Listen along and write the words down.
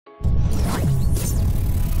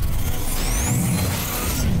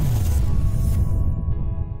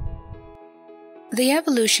The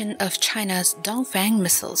evolution of China's Dongfeng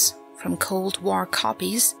missiles, from Cold War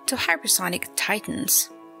copies to hypersonic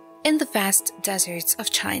titans. In the vast deserts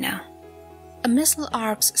of China, a missile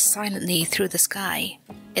arcs silently through the sky,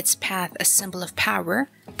 its path a symbol of power,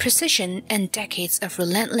 precision, and decades of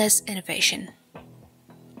relentless innovation.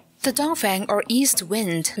 The Dongfeng or East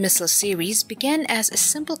Wind missile series began as a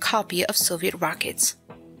simple copy of Soviet rockets.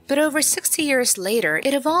 But over 60 years later,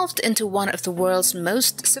 it evolved into one of the world's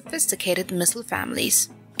most sophisticated missile families,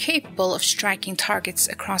 capable of striking targets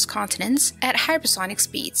across continents at hypersonic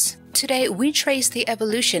speeds. Today, we trace the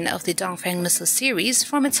evolution of the Dongfeng missile series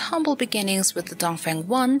from its humble beginnings with the Dongfeng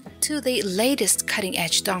 1 to the latest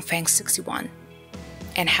cutting-edge Dongfeng 61,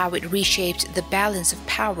 and how it reshaped the balance of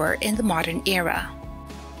power in the modern era.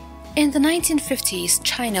 In the 1950s,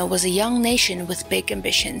 China was a young nation with big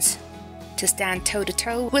ambitions to stand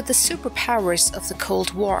toe-to-toe with the superpowers of the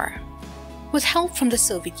Cold War. With help from the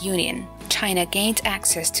Soviet Union, China gained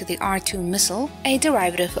access to the R-2 missile, a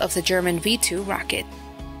derivative of the German V-2 rocket.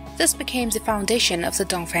 This became the foundation of the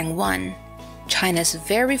Dongfeng 1, China's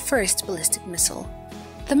very first ballistic missile.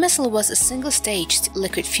 The missile was a single-staged,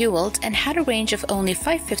 liquid-fueled, and had a range of only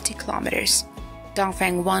 550 kilometers.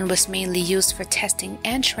 Dongfeng 1 was mainly used for testing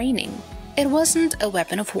and training. It wasn't a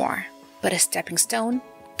weapon of war, but a stepping stone,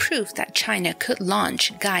 proof that China could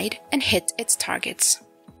launch, guide, and hit its targets.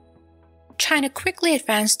 China quickly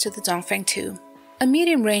advanced to the Dongfeng 2, a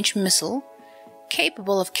medium-range missile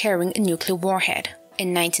capable of carrying a nuclear warhead. In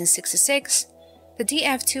 1966, the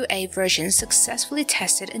DF-2A version successfully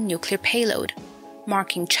tested a nuclear payload,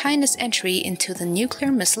 marking China's entry into the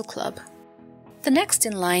Nuclear Missile Club. The next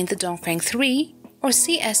in line, the Dongfeng 3, or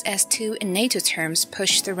CSS-2 in NATO terms,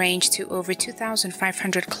 pushed the range to over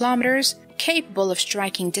 2,500 kilometers, capable of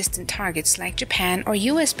striking distant targets like Japan or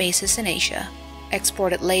US bases in Asia.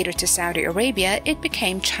 Exported later to Saudi Arabia, it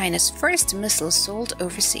became China's first missile sold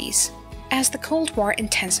overseas. As the Cold War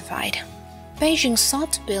intensified, Beijing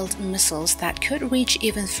sought to build missiles that could reach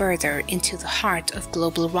even further into the heart of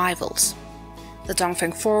global rivals. The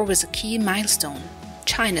Dongfeng 4 was a key milestone,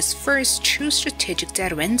 China's first true strategic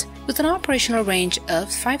deterrent with an operational range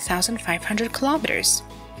of 5,500 kilometers.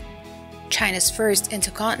 China's first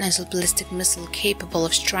intercontinental ballistic missile capable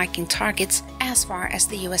of striking targets as far as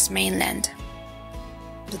the US mainland.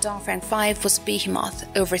 The Dongfeng 5 was a behemoth,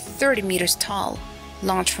 over 30 meters tall,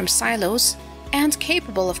 launched from silos, and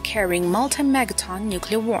capable of carrying multi-megaton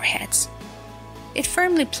nuclear warheads. It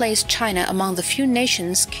firmly placed China among the few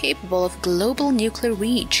nations capable of global nuclear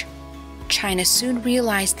reach. China soon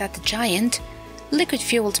realized that the giant,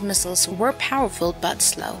 liquid-fueled missiles were powerful but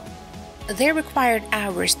slow. They required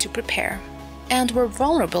hours to prepare, and were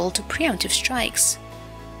vulnerable to preemptive strikes.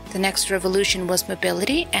 The next revolution was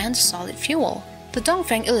mobility and solid fuel. The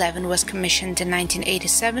Dongfeng 11 was commissioned in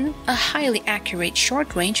 1987, a highly accurate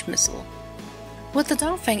short-range missile. With the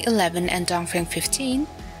Dongfeng 11 and Dongfeng 15,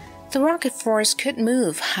 the rocket force could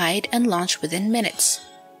move, hide, and launch within minutes.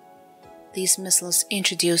 These missiles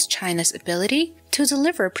introduced China's ability to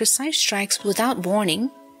deliver precise strikes without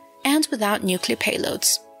warning and without nuclear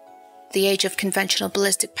payloads. The age of conventional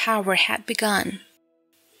ballistic power had begun.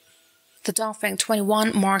 The Dongfeng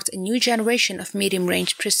 21 marked a new generation of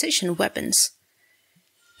medium-range precision weapons.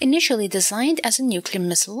 Initially designed as a nuclear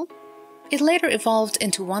missile, it later evolved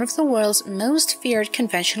into one of the world's most feared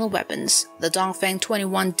conventional weapons, the Dongfeng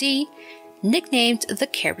 21D, nicknamed the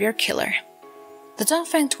Carrier Killer. The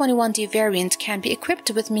Dongfeng 21D variant can be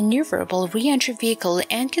equipped with maneuverable re-entry vehicle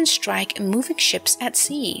and can strike moving ships at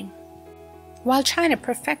sea. While China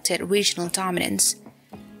perfected regional dominance,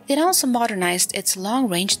 it also modernized its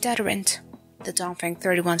long-range deterrent. The Dongfeng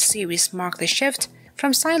 31 series marked the shift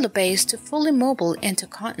from silo-based to fully mobile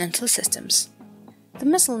intercontinental systems. The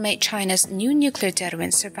missile made China's new nuclear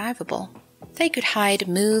deterrent survivable. They could hide,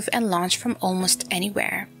 move, and launch from almost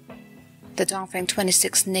anywhere. The Dongfeng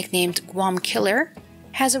 26, nicknamed Guam Killer,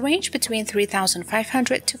 has a range between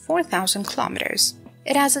 3,500 to 4,000 kilometers.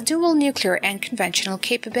 It has a dual nuclear and conventional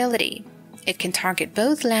capability. It can target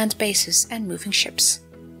both land bases and moving ships.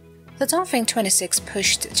 The Dongfeng 26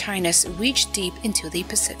 pushed China's reach deep into the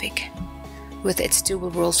Pacific. With its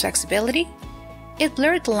dual-role flexibility, it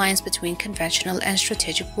blurred the lines between conventional and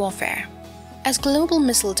strategic warfare. As global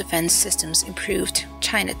missile defense systems improved,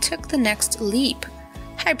 China took the next leap: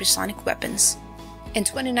 hypersonic weapons. In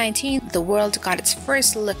 2019, the world got its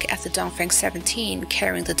first look at the Dongfeng 17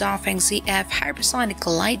 carrying the Dongfeng ZF hypersonic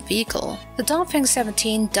light vehicle. The Dongfeng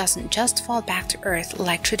 17 doesn't just fall back to Earth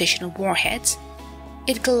like traditional warheads.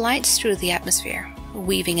 It glides through the atmosphere,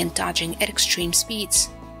 weaving and dodging at extreme speeds.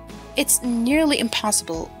 It's nearly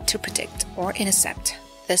impossible to predict or intercept.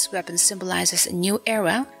 This weapon symbolizes a new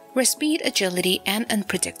era where speed, agility, and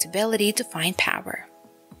unpredictability define power.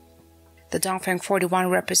 The Dongfeng 41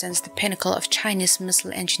 represents the pinnacle of Chinese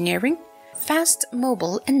missile engineering, fast,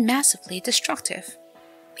 mobile, and massively destructive.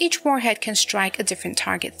 Each warhead can strike a different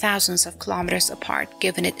target thousands of kilometers apart,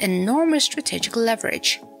 giving it enormous strategic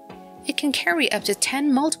leverage. It can carry up to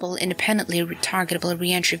 10 multiple independently targetable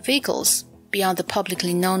re-entry vehicles. Beyond the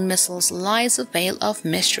publicly known missiles lies a veil of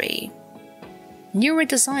mystery. Newer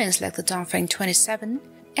designs like the Dongfeng 27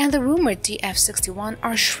 and the rumored DF-61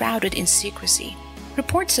 are shrouded in secrecy.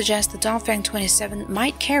 Reports suggest the Dongfeng 27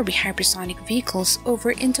 might carry hypersonic vehicles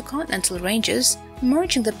over intercontinental ranges,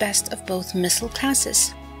 merging the best of both missile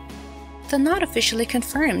classes. Though not officially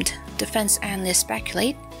confirmed, defense analysts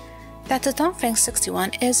speculate that the Dongfeng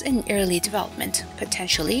 61 is in early development,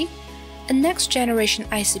 potentially a next-generation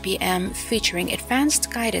ICBM featuring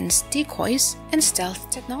advanced guidance, decoys, and stealth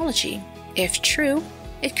technology. If true,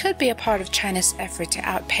 it could be a part of China's effort to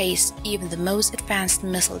outpace even the most advanced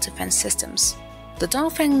missile defense systems. The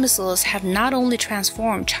Dongfeng missiles have not only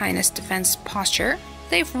transformed China's defense posture,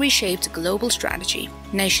 they've reshaped global strategy.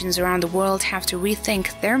 Nations around the world have to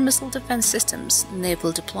rethink their missile defense systems,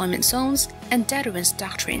 naval deployment zones, and deterrence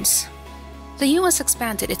doctrines. The US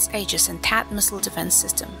expanded its Aegis and THAAD missile defense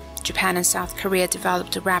system. Japan and South Korea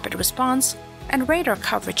developed a rapid response and radar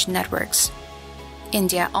coverage networks.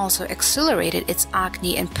 India also accelerated its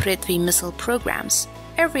Agni and Prithvi missile programs.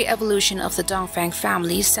 Every evolution of the Dongfeng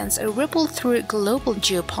family sends a ripple through global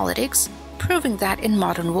geopolitics, proving that in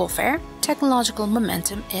modern warfare, technological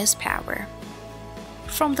momentum is power.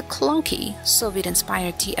 From the clunky,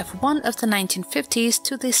 Soviet-inspired DF-1 of the 1950s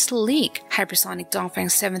to the sleek, hypersonic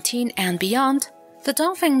Dongfeng 17 and beyond, the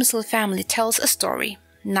Dongfeng missile family tells a story,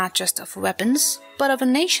 not just of weapons, but of a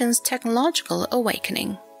nation's technological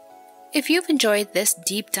awakening. If you've enjoyed this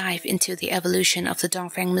deep dive into the evolution of the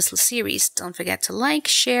Dongfeng missile series, don't forget to like,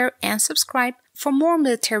 share, and subscribe for more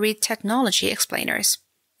military technology explainers.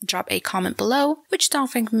 Drop a comment below, which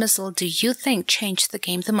Dongfeng missile do you think changed the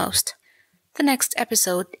game the most? The next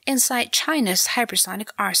episode, Inside China's Hypersonic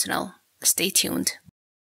Arsenal. Stay tuned.